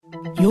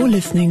You're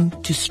listening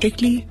to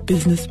Strictly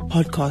Business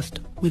Podcast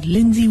with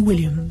Lindsay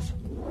Williams.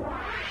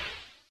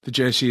 The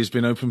JSE has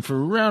been open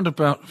for around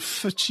about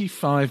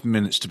 35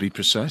 minutes to be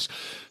precise.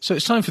 So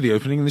it's time for the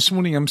opening. And this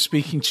morning I'm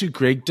speaking to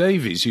Greg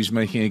Davies, who's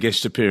making a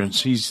guest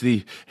appearance. He's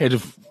the head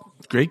of...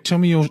 Greg, tell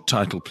me your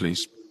title,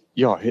 please.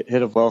 Yeah,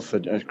 Head of Wealth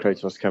at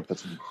Kratos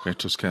Capital.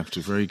 Kratos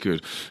Capital, very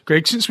good.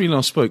 Greg, since we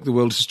last spoke, the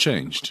world has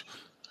changed.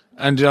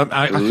 And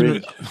I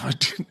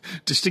can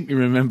distinctly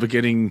remember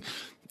getting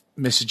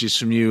messages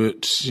from you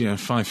at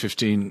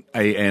 5:15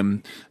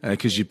 a.m.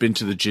 Because you've been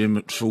to the gym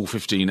at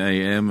 4:15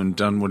 a.m. and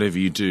done whatever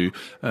you do.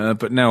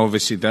 But now,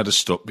 obviously, that has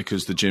stopped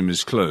because the gym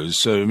is closed.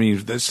 So, I mean,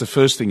 that's the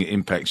first thing that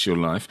impacts your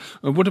life.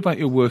 What about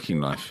your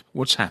working life?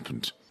 What's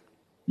happened?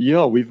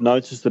 Yeah, we've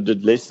noticed that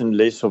less and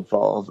less of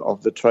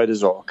the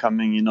traders are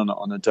coming in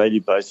on a daily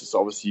basis.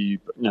 Obviously,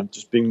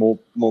 just being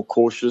more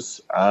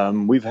cautious.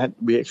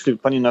 We actually,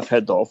 funny enough,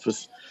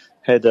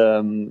 had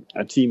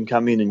a team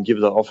come in and give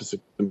the office a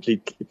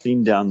complete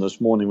clean down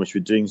this morning, which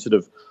we're doing sort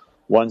of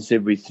once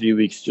every 3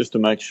 weeks, just to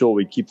make sure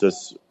we keep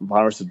this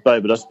virus at bay.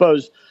 But I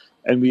suppose,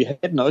 and we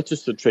had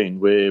noticed a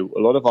trend where a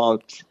lot of our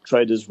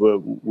traders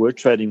were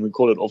trading, we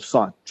call it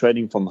off-site,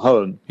 trading from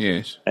home.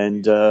 Yes.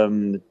 And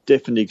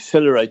definitely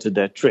accelerated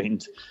that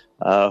trend.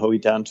 We're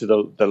down to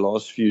the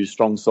last few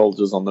strong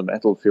soldiers on the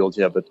battlefield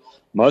here. But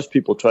most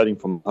people trading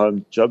from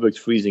home, Joburg's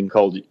freezing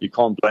cold. You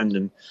can't blame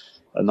them.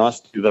 A nice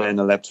duvet and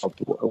a laptop,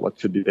 what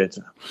could be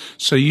better?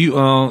 So you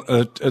are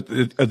at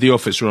the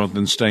office rather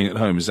than staying at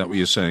home, is that what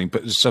you're saying?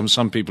 But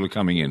some people are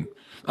coming in.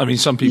 I mean,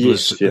 some people,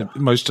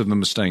 most of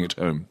them are staying at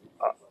home.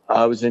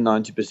 I would say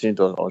 90%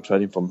 are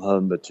trading from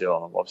home, but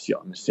obviously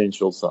I'm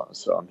essential, so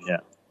I'm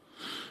here.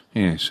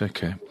 Yes,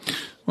 okay.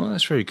 Well,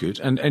 that's very good.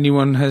 And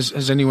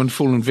has anyone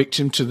fallen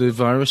victim to the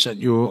virus at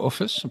your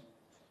office?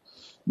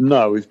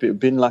 No, we've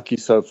been lucky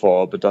so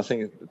far, but I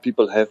think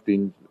people have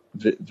been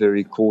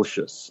very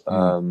cautious,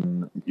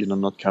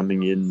 not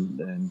coming in,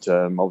 and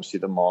obviously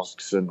the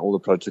masks and all the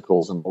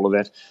protocols and all of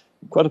that.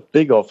 Quite a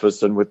big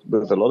office, and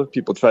with a lot of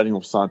people trading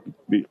off site,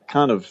 we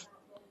kind of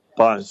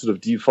by sort of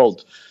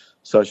default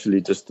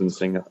socially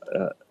distancing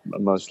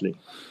mostly.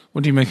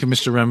 What do you make of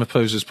Mr.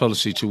 Ramaphosa's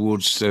policy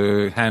towards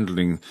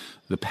handling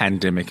the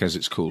pandemic, as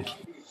it's called?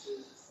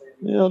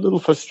 Yeah, a little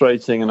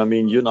frustrating, and I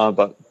mean, you and I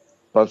are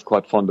both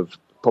quite fond of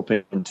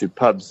popping into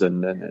pubs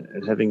and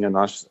having a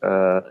nice,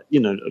 a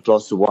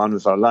glass of wine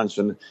with our lunch,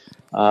 and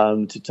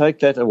to take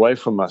that away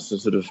from us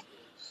is sort of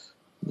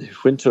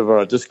winter of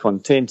our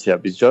discontent here,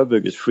 because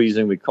Joburg is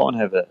freezing. We can't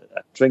have a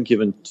drink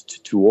even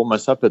to warm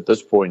us up at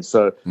this point.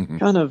 So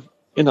kind of,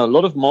 a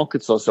lot of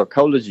markets are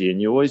psychology, and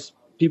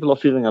people are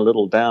feeling a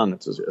little down.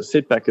 It's a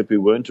setback that we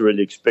weren't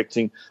really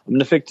expecting. I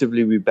mean,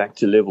 effectively, we're back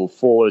to level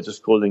 4,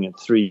 just calling it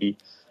 3.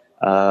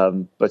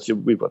 But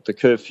we've got the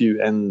curfew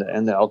and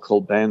the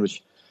alcohol ban,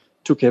 which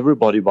took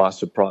everybody by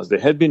surprise. There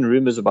had been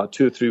rumors about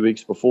 2 or 3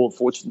 weeks before.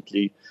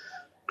 Fortunately,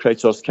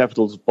 Kratos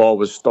Capital's bar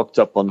was stocked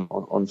up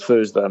on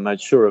Thursday. I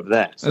made sure of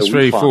that. That's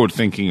very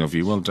forward-thinking of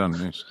you. Well done,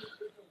 yes.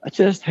 I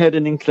just had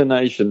an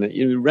inclination.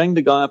 We rang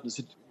the guy up and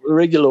said,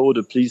 "Regular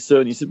order, please, sir."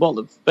 And he said, "Well,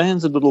 the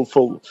van's a little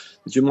full.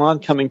 Would you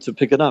mind coming to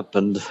pick it up?"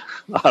 And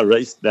I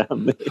raced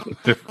down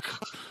there.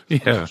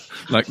 Yeah,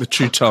 like the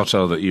true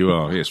Tartar that you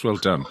are. Yes, well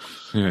done.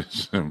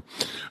 Yes.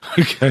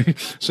 Okay.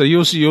 So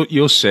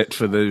you're set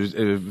for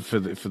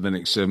the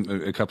next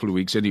a couple of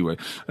weeks anyway.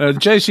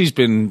 JSE's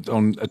been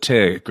on a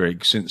tear,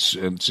 Greg, since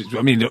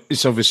I mean,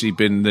 it's obviously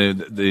been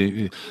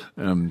the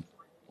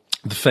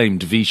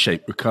famed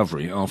V-shaped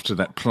recovery after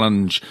that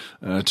plunge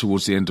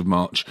towards the end of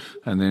March,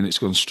 and then it's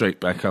gone straight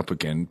back up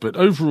again. But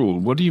overall,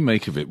 what do you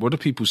make of it? What are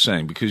people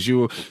saying? Because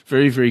you're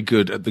very, very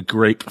good at the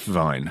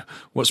grapevine.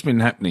 What's been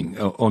happening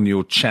on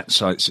your chat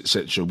sites,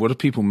 etc.? What do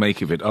people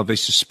make of it? Are they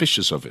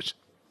suspicious of it?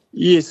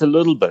 Yes, a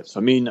little bit. I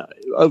mean,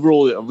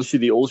 overall, obviously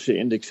the all-share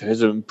index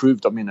has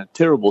improved. I mean, a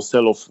terrible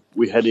sell-off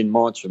we had in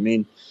March. I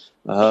mean,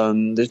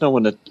 there's no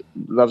one that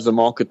loves the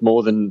market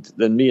more than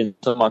me and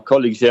some of my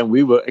colleagues here, and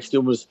we were actually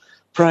almost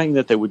praying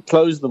that they would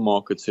close the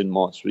markets in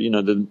March.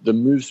 The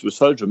moves were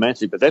so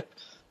dramatic, but that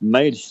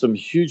made some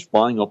huge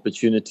buying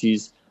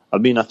opportunities. I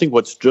mean, I think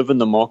what's driven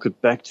the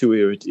market back to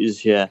where it is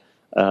here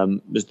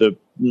is the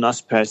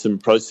nice pass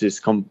and process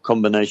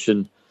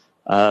combination,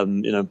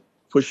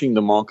 pushing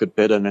the market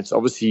better. And that's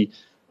obviously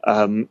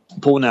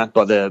borne out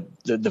by the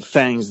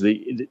FANGs,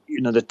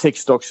 the tech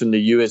stocks in the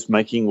US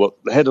making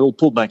they had a little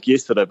pullback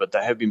yesterday, but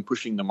they have been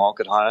pushing the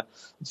market higher.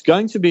 It's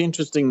going to be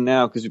interesting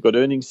now because we've got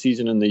earnings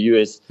season in the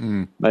US.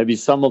 Maybe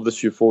some of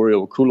this euphoria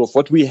will cool off.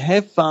 What we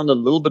have found a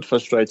little bit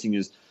frustrating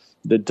is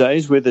the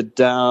days where the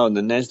Dow and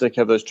the Nasdaq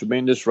have those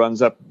tremendous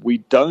runs up, we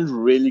don't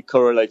really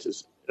correlate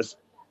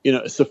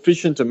a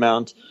sufficient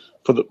amount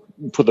for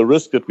the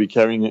risk that we're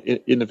carrying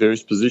in the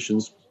various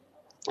positions.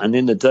 And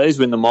then the days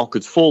when the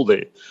markets fall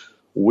there,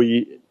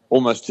 we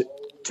almost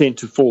tend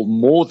to fall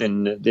more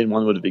than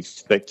one would have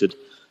expected.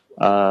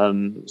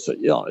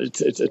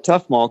 It's a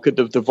tough market.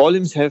 The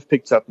volumes have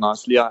picked up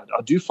nicely. I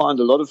do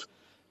find a lot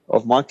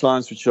of my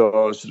clients, which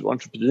are sort of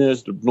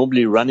entrepreneurs,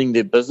 normally running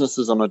their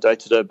businesses on a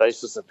day-to-day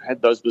basis, have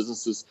had those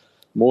businesses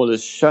more or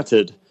less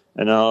shuttered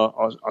and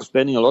are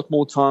spending a lot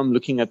more time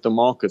looking at the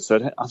market.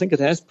 So I think it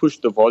has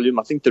pushed the volume.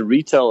 I think the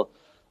retail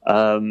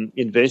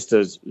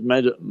investors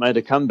made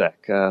a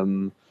comeback.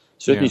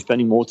 Certainly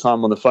spending more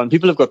time on the phone.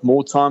 People have got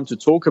more time to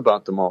talk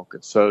about the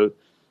market. So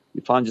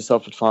you find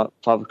yourself at 5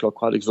 o'clock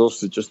quite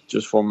exhausted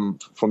just from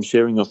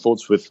sharing your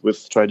thoughts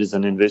with traders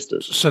and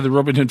investors. So the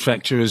Robinhood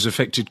factor has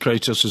affected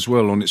Kratos as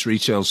well on its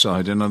retail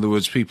side. In other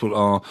words, people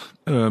are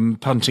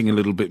punting a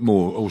little bit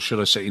more, or should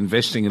I say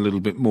investing a little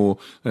bit more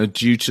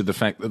due to the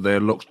fact that they're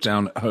locked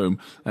down at home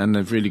and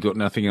they've really got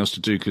nothing else to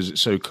do because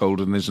it's so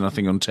cold and there's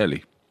nothing on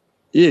telly.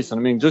 Yes, I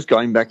mean, just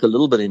going back a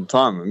little bit in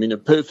time, I mean, a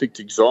perfect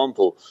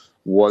example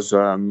was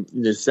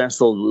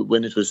Sasol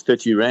when it was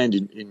 30 Rand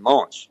in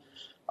March.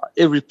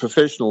 Every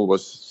professional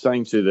was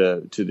saying to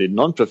the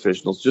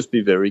non-professionals, just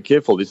be very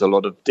careful. There's a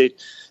lot of debt.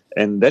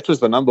 And that was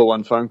the number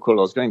one phone call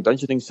I was going,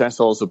 don't you think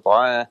Sasol's a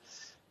buyer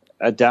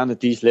down at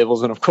these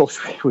levels? And, of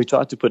course, we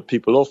tried to put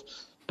people off.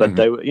 But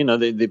they were,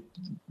 the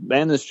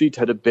man in the street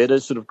had a better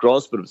sort of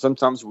grasp. But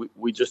sometimes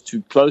we're just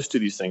too close to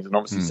these things. And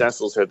obviously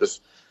Sasol's had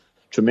this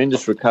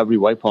tremendous recovery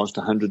way past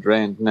 100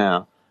 Rand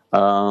now.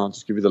 I'll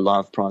just give you the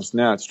live price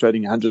now. It's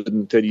trading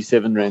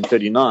 137 Rand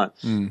 39.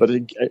 But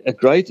a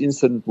great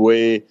incident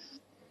where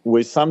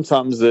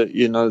sometimes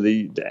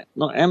the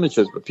not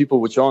amateurs but people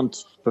which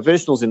aren't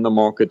professionals in the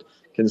market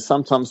can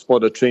sometimes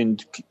spot a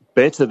trend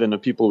better than the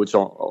people which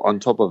are on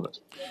top of it.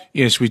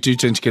 Yes, we do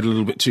tend to get a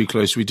little bit too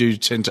close. We do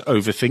tend to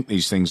overthink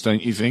these things,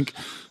 don't you think?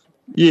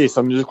 Yes,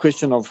 I mean, it's a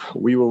question of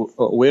we were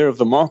aware of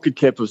the market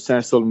cap of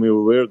Sasol and we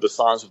were aware of the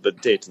size of the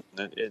debt.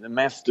 The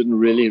maths didn't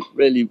really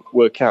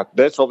work out.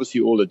 That's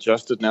obviously all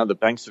adjusted now. The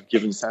banks have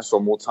given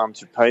Sasol more time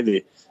to pay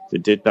their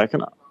debt back.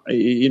 And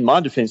in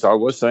my defense, I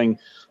was saying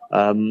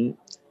to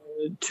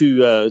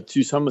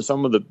some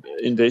of the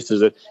investors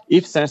that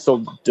if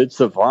Sasol did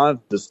survive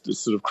this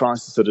sort of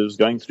crisis that it was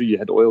going through, you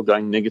had oil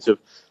going negative,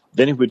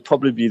 then it would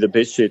probably be the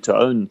best share to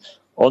own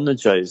on the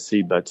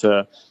JSE. But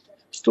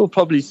still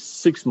probably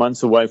 6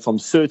 months away from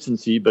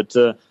certainty, but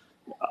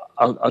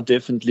I'll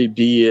definitely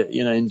be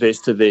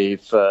investor there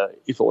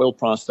if oil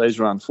price stays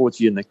around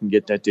 40 and they can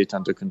get that debt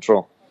under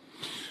control.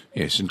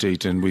 Yes,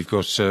 indeed. And we've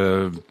got,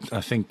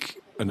 I think,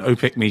 an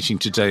OPEC meeting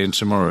today and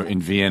tomorrow in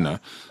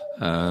Vienna,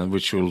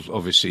 which will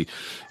obviously,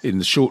 in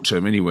the short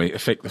term anyway,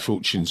 affect the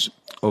fortunes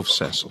of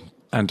Sasol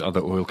and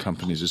other oil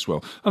companies as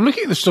well. I'm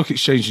looking at the Stock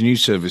Exchange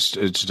News Service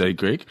today,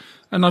 Greg,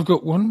 and I've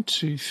got 1,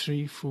 2,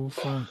 3, 4,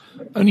 5,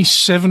 only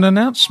 7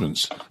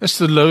 announcements. That's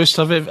the lowest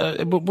I've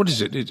ever. What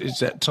is it? It's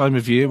that time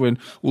of year when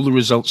all the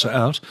results are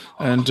out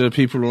and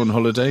people are on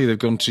holiday. They've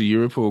gone to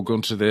Europe or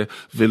gone to their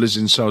villas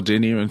in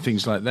Sardinia and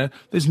things like that.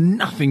 There's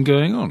nothing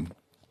going on.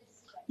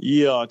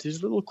 Yeah, it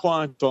is a little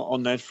quiet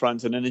on that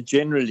front, and then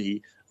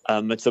generally.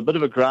 It's a bit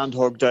of a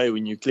groundhog day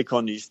when you click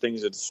on these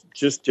things. It's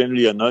just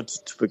generally a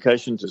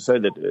notification to say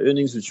that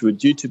earnings which were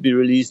due to be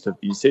released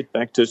have been set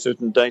back to a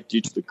certain date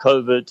due to the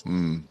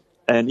COVID.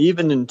 And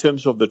even in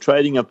terms of the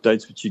trading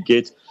updates which you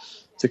get,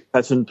 to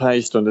cut and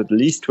paste on at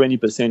least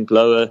 20%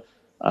 lower.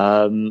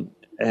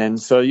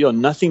 And so,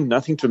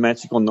 nothing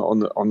dramatic on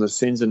the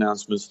SENS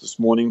announcements this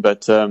morning,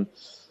 but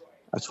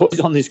it's always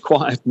on these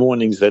quiet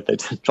mornings that they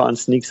try and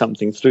sneak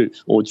something through,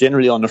 or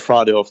generally on a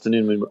Friday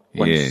afternoon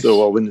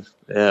when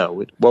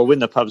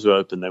the pubs were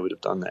open, they would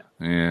have done that.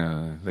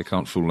 Yeah, they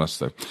can't fool us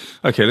though.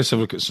 Okay, let's have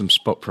a look at some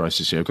spot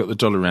prices here. I've got the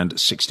dollar rand at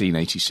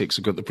 16.86.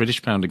 I've got the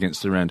British pound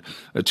against the rand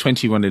at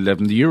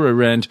 21.11. The euro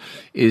rand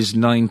is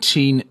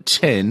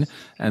 19.10,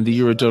 and the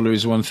euro dollar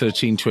is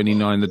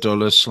 113.29. The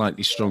dollar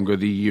slightly stronger,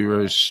 the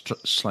euro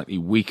slightly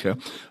weaker.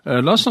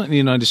 Last night in the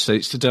United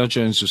States, the Dow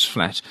Jones was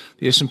flat.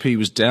 The S&P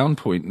was down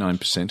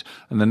 0.9%,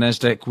 and the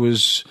Nasdaq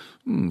was,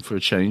 for a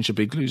change, a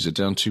big loser,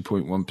 down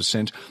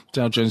 2.1%.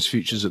 Dow Jones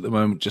futures at the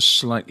moment just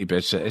slightly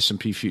better.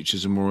 S&P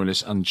futures are more or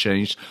less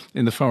unchanged.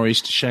 In the Far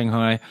East,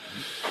 Shanghai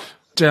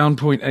down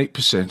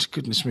 0.8%.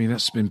 Goodness me,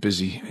 that's been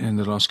busy in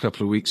the last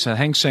couple of weeks.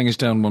 Hang Seng is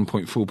down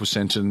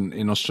 1.4%, and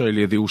in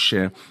Australia, the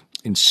all-share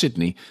in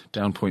Sydney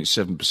down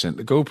 0.7%.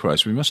 The gold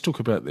price, we must talk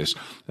about this,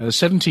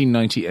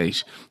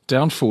 $17.98,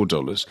 down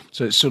 $4.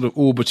 So it's sort of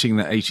orbiting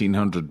the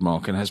 1800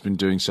 mark and has been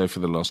doing so for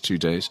the last 2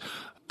 days.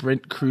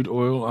 Brent crude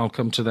oil, I'll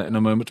come to that in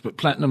a moment, but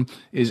platinum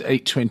is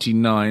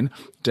 $8.29,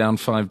 down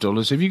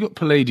 $5. Have you got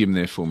palladium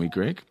there for me,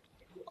 Greg?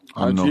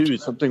 I do.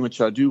 It's something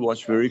which I do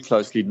watch very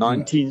closely.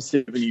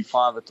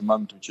 1975 at the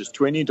moment, which is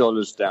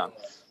 $20 down.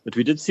 But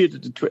we did see it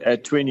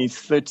at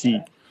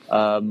 2030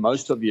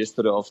 most of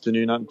yesterday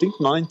afternoon. I think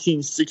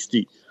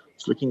 1960,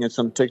 just looking at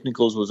some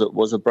technicals,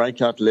 was a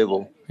breakout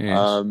level.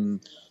 Yes.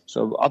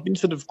 So I've been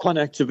sort of quite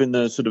active in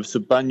the sort of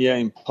Sibanye,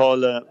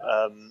 Impala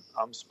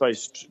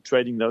space,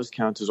 trading those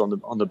counters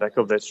on the back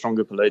of that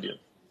stronger palladium.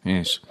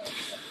 Yes.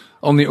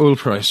 On the oil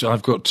price,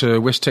 I've got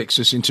West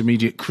Texas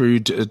Intermediate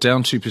crude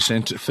down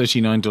 2% at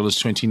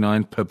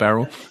 $39.29 per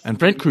barrel, and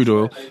Brent crude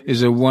oil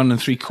is a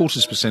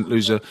 1.75%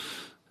 loser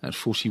at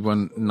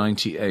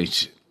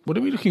 $41.98. What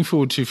are we looking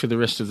forward to for the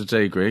rest of the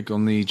day, Greg,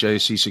 on the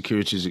JSE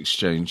Securities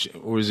Exchange,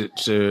 or is it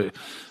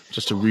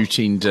just a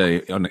routine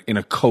day in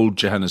a cold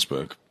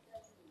Johannesburg?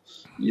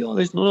 Yeah,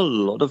 there's not a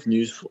lot of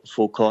news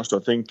forecast. I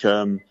think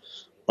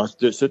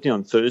certainly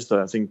on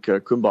Thursday, I think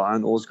Kumba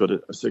Iron Ore's got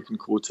a second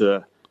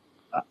quarter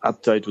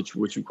update, which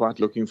we're quite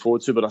looking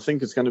forward to. But I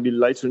think it's going to be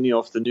later in the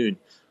afternoon.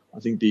 I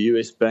think the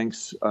US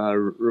banks are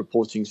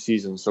reporting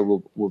season,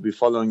 so we'll be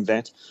following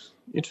that.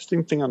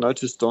 Interesting thing I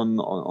noticed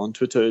on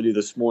Twitter early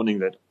this morning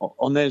that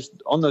on those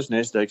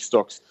Nasdaq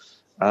stocks,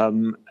 a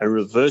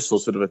reversal,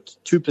 sort of a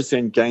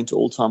 2% gain to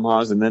all-time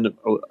highs, and then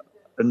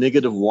a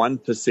negative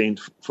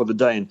 1% for the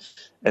day.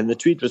 And the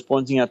tweet was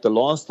pointing out the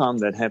last time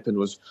that happened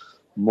was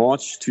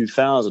March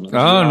 2000.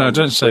 Oh, no,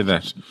 don't say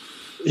that.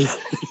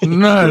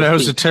 No, that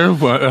was a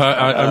terrible.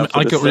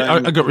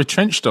 I got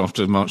retrenched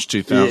after March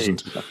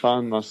 2000. Yeah, I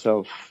found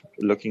myself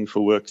looking for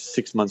work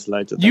 6 months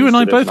later. You and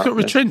I both got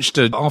retrenched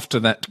after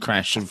that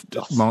crash of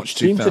March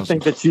 2000. I seem to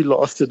think that you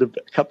lasted a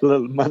couple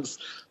of months.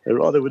 They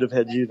rather would have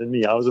had you than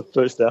me. I was the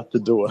first out the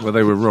door. Well,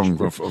 they were wrong,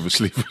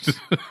 obviously.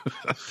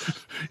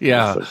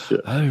 Yeah. So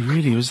sure. Oh,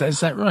 really? Is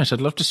that right?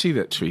 I'd love to see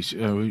that tweet.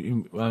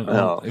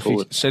 If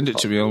you send it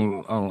to me,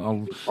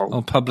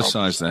 I'll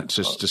publicise that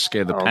just to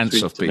scare the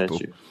pants off people.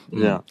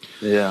 Yeah.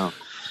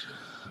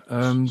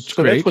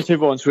 So Greg? that's what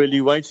everyone's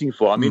really waiting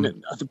for. I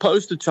mean, the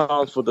poster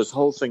child for this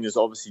whole thing is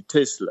obviously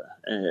Tesla.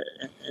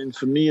 And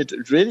for me,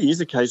 it really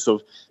is a case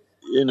of,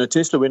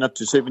 Tesla went up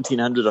to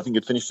 1,700. I think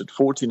it finished at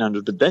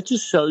 1,400. But that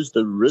just shows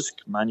the risk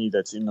money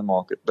that's in the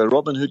market. The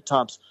Robin Hood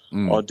types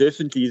are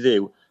definitely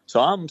there.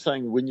 So I'm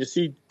saying when you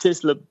see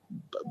Tesla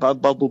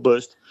bubble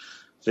burst,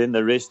 then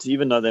the rest,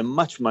 even though they're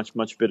much, much,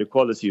 much better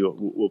quality,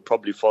 will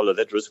probably follow.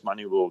 That risk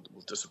money will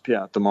disappear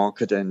out the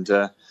market, and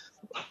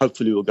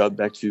hopefully we'll go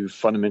back to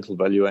fundamental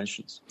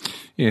valuations.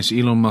 Yes,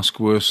 Elon Musk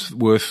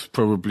worth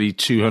probably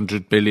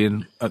 200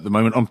 billion at the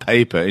moment, on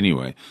paper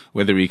anyway.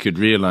 Whether he could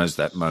realise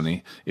that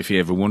money if he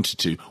ever wanted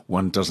to,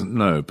 one doesn't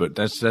know. But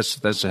that's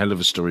a hell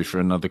of a story for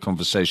another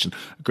conversation.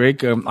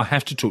 Greg, I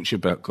have to talk to you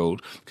about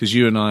gold, because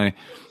you and I,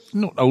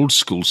 not old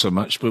school so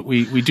much, but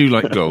we do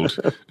like gold.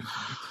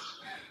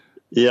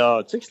 Yeah,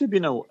 it's actually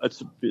been a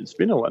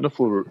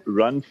wonderful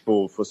run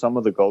for some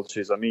of the gold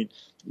shares. I mean,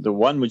 the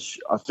one which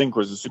I think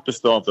was a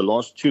superstar of the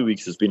last 2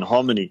 weeks has been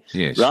Harmony.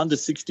 Yes. Around the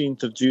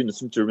 16th of June, I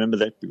seem to remember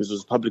that because it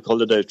was a public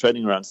holiday,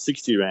 trading around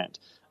 60 Rand.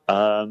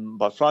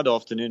 By Friday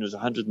afternoon, it was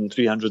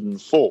 103,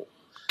 104.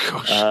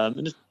 Gosh.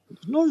 And it's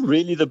not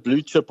really the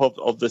blue chip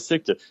of the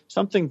sector.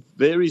 Something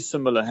very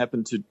similar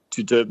happened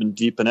to Durban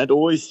Deep, and that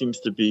always seems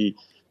to be,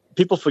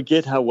 people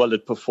forget how well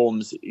it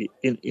performs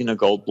in a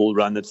gold bull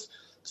run.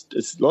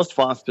 It's lost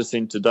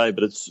 5% today,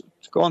 but it's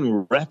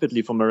gone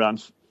rapidly from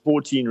around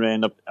 14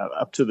 Rand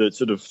up to the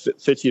sort of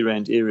 30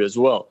 Rand area as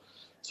well.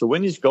 So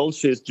when these gold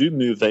shares do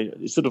move, they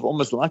sort of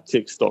almost like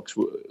tech stocks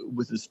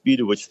with the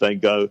speed at which they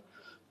go.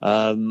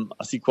 I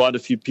see quite a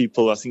few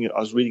people. I think I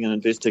was reading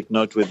an Investec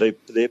note where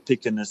their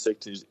pick in the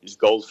sector is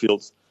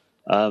Goldfields.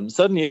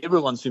 Suddenly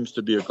everyone seems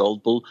to be a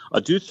gold bull.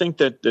 I do think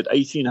that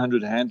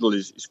 1,800 handle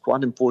is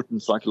quite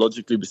important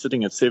psychologically. We're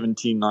sitting at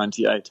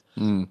 1,798.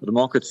 The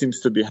market seems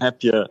to be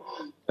happier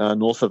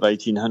north of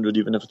 1,800,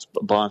 even if it's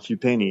by a few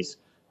pennies.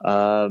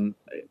 And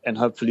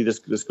hopefully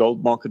this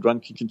gold market run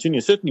can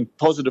continue. Certainly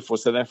positive for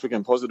South Africa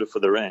and positive for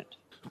the Rand.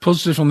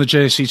 Positive on the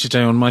JSE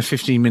today on my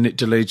 15-minute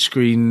delayed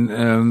screen.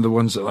 The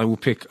ones that I will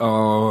pick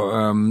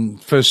are,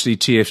 firstly,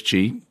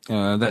 TFG.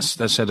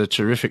 That's had a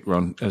terrific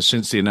run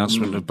since the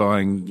announcement of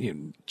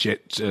buying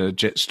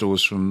jet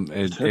stores from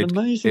Ed. It's an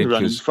amazing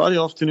run. Friday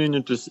afternoon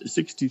it was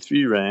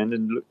 63 Rand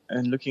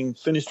and looking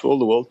finished for all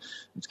the world.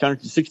 It's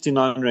currently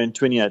 69 Rand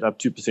 28, up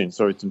 2%.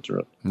 Sorry to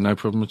interrupt. No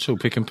problem at all.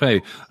 Pick and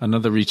Pay,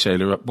 another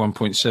retailer up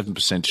 1.7%.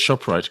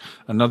 ShopRite,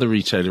 another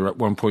retailer up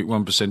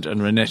 1.1%,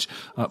 and Renette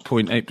up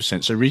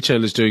 0.8%. So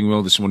retailers doing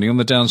well this morning. On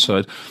the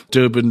downside,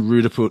 Durban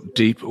Rudaport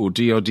Deep, or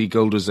DRD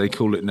Gold as they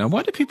call it now.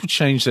 Why do people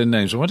change their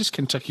names? Why does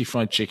Kentucky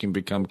Fried Chicken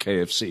become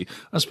KFC?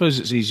 I suppose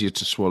it's easier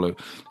to swallow.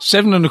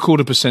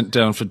 7.25%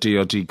 down for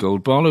DRD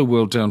Gold. Barlow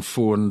World down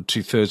 4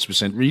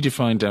 2/3%.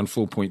 Redefine down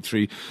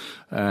 4.3%.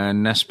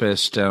 And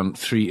Naspers down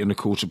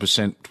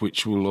 3.25%,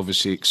 which will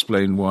obviously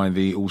explain why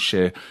the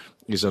all-share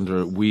is under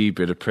a wee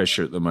bit of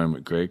pressure at the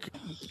moment, Greg.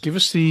 Give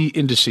us the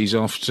indices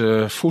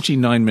after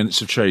 49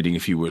 minutes of trading,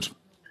 if you would.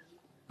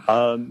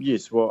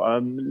 Yes,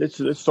 well, let's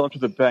start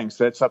with the banks.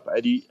 That's up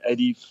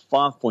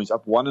 85 points,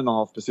 up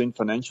 1.5%.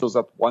 Financials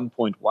up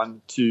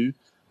 1.12%.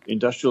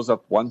 Industrials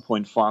up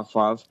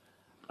 1.55%.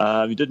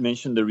 We did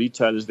mention the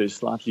retailers. They're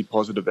slightly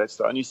positive. That's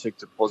the only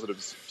sector positive,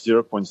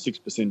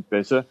 0.6%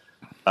 better.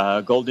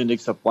 Gold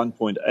index up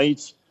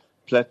 1.8%.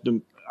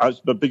 Platinum,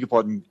 beg your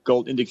pardon,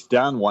 gold index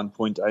down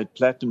 1.8%.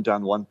 Platinum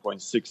down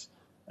 1.6%.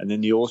 And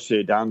then the all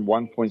share down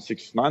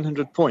 1.6%,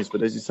 900 points.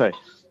 But as you say,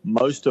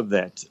 most of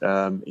that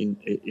in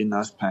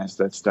Naspers,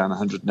 that's down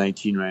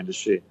 118 Rand a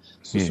share.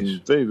 So yes.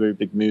 Some very, very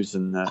big moves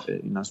in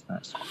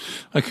Naspers.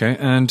 Okay,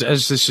 and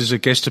as this is a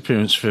guest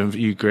appearance from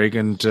you, Greg,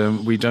 and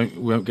we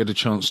won't get a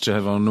chance to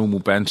have our normal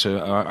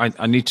banter,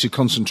 I need to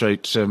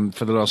concentrate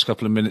for the last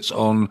couple of minutes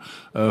on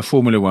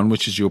Formula One,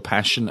 which is your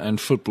passion,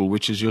 and football,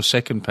 which is your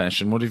second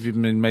passion. What have you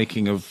been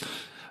making of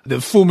the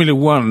Formula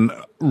One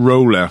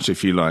rollout,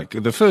 if you like?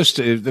 The first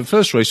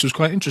race was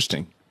quite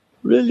interesting.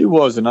 Really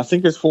was, and I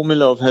think this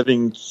formula of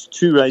having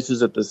 2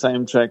 races at the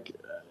same track,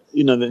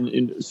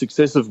 in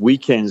successive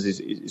weekends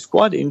is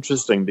quite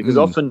interesting, because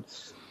often,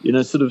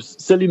 sort of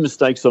silly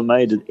mistakes are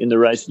made in the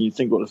race, and you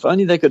think, well, if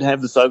only they could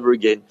have this over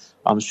again,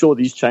 I'm sure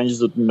these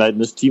changes would be made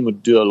and this team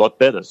would do a lot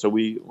better. So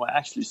we're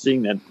actually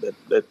seeing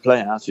that play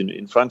out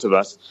in front of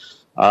us.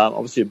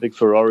 Obviously a big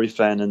Ferrari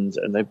fan, and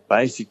they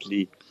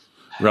basically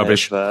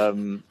rubbish. Have,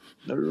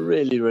 a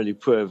really, really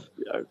poor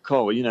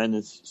car,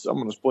 and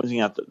someone was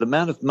pointing out that the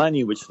amount of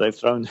money which they've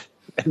thrown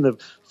and the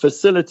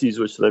facilities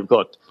which they've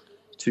got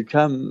to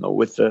come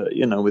with,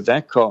 with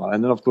that car.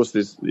 And then, of course,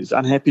 there's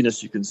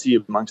unhappiness you can see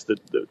amongst the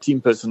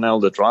team personnel.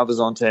 The drivers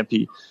aren't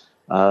happy.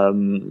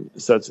 So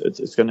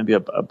it's going to be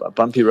a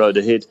bumpy road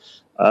ahead.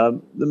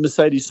 The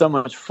Mercedes so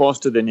much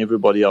faster than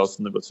everybody else,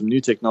 and they've got some new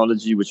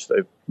technology which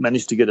they've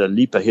managed to get a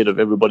leap ahead of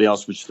everybody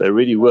else, which they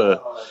really were.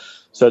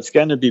 So it's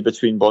going to be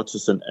between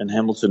Bottas and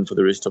Hamilton for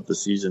the rest of the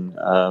season.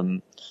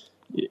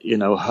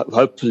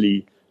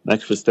 Hopefully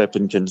Max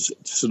Verstappen can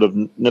sort of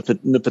nip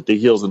at their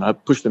heels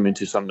and push them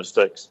into some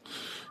mistakes.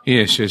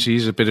 Yes,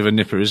 he's a bit of a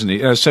nipper, isn't he?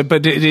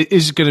 But it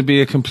is going to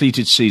be a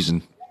completed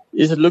season.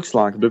 Yes, it looks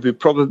like, but we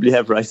probably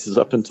have races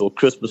up until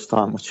Christmas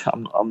time, which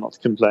I'm not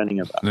complaining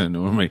about. No,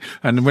 nor me.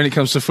 And when it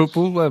comes to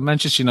football,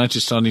 Manchester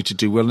United starting to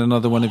do well,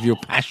 another one of your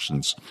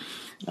passions.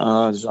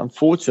 It's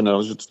unfortunate. I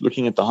was just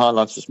looking at the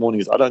highlights this morning,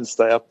 because I don't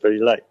stay up very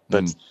late.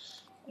 But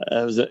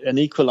it was an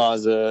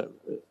equaliser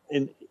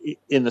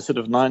in the sort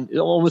of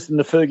almost in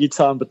the Fergie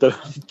time, but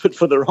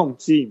for the wrong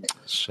team.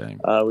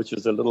 Shame. Which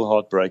was a little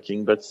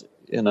heartbreaking. But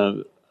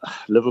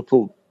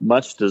Liverpool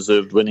much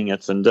deserved winning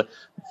it, and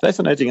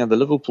fascinating how the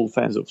Liverpool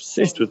fans are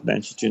obsessed with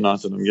Manchester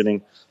United. I'm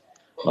getting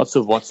lots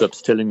of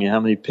WhatsApps telling me how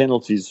many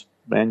penalties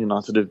Man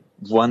United have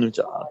won, which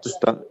I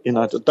just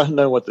don't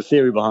know what the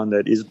theory behind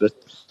that is, but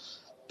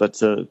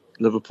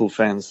Liverpool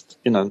fans,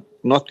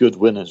 not good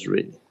winners,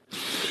 really.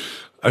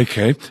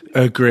 Okay,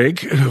 Greg,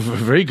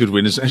 very good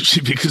winners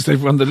actually, because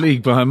they've won the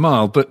league by a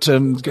mile. But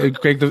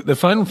Greg, the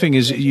final thing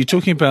is, you're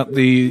talking about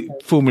the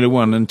Formula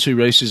One and 2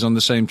 races on the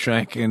same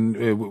track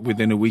and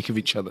within a week of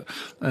each other.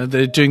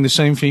 They're doing the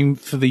same thing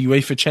for the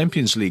UEFA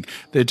Champions League.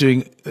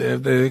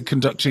 They're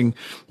conducting,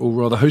 or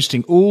rather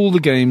hosting, all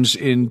the games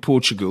in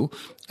Portugal.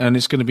 And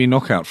it's going to be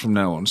knockout from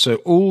now on. So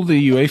all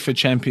the UEFA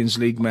Champions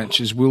League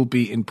matches will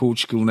be in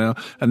Portugal now,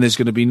 and there's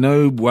going to be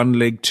no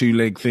 1-leg,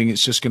 2-leg thing.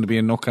 It's just going to be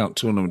a knockout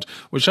tournament,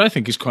 which I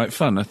think is quite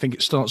fun. I think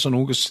it starts on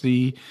August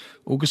the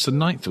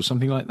 9th or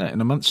something like that, in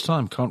a month's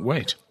time. Can't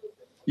wait.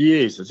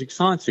 Yes, it's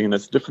exciting, and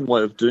it's a different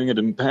way of doing it.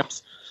 And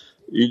perhaps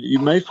you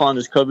may find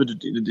this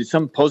COVID, there's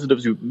some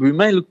positives. We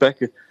may look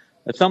back at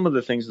some of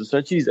the things and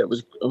say, geez, it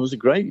was a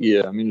great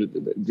year. I mean,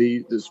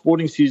 the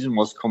sporting season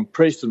was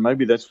compressed, and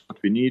maybe that's what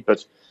we need,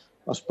 but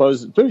I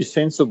suppose it's very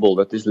sensible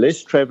that there's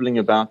less travelling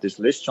about, there's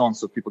less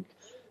chance of people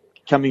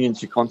coming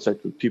into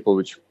contact with people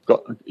who've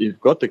got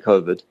the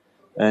COVID,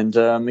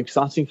 and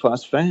exciting for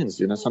us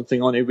fans.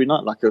 Something on every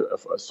night, like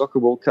a soccer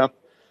World Cup.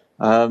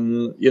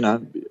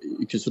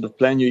 You can sort of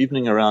plan your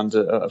evening around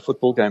a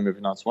football game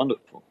every night. It's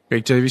wonderful.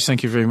 Greg Davies,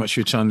 thank you very much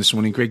for your time this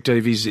morning. Greg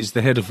Davies is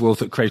the head of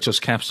wealth at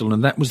Kratos Capital,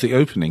 and that was the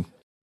opening.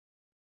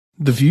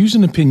 The views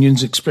and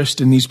opinions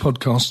expressed in these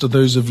podcasts are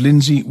those of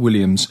Lindsay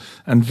Williams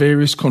and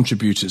various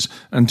contributors,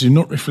 and do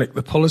not reflect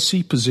the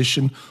policy,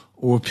 position,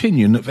 or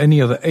opinion of any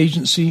other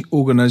agency,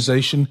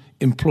 organisation,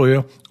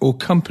 employer, or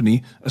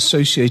company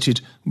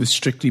associated with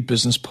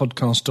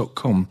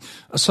strictlybusinesspodcast.com.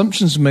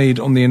 Assumptions made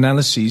on the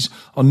analyses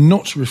are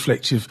not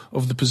reflective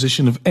of the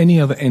position of any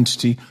other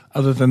entity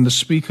other than the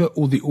speaker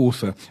or the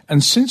author.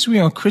 And since we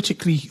are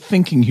critically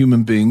thinking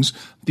human beings,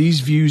 these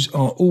views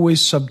are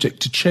always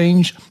subject to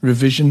change,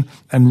 revision,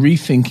 and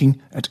rethinking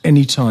at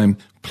any time.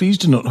 Please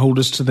do not hold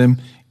us to them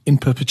in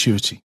perpetuity.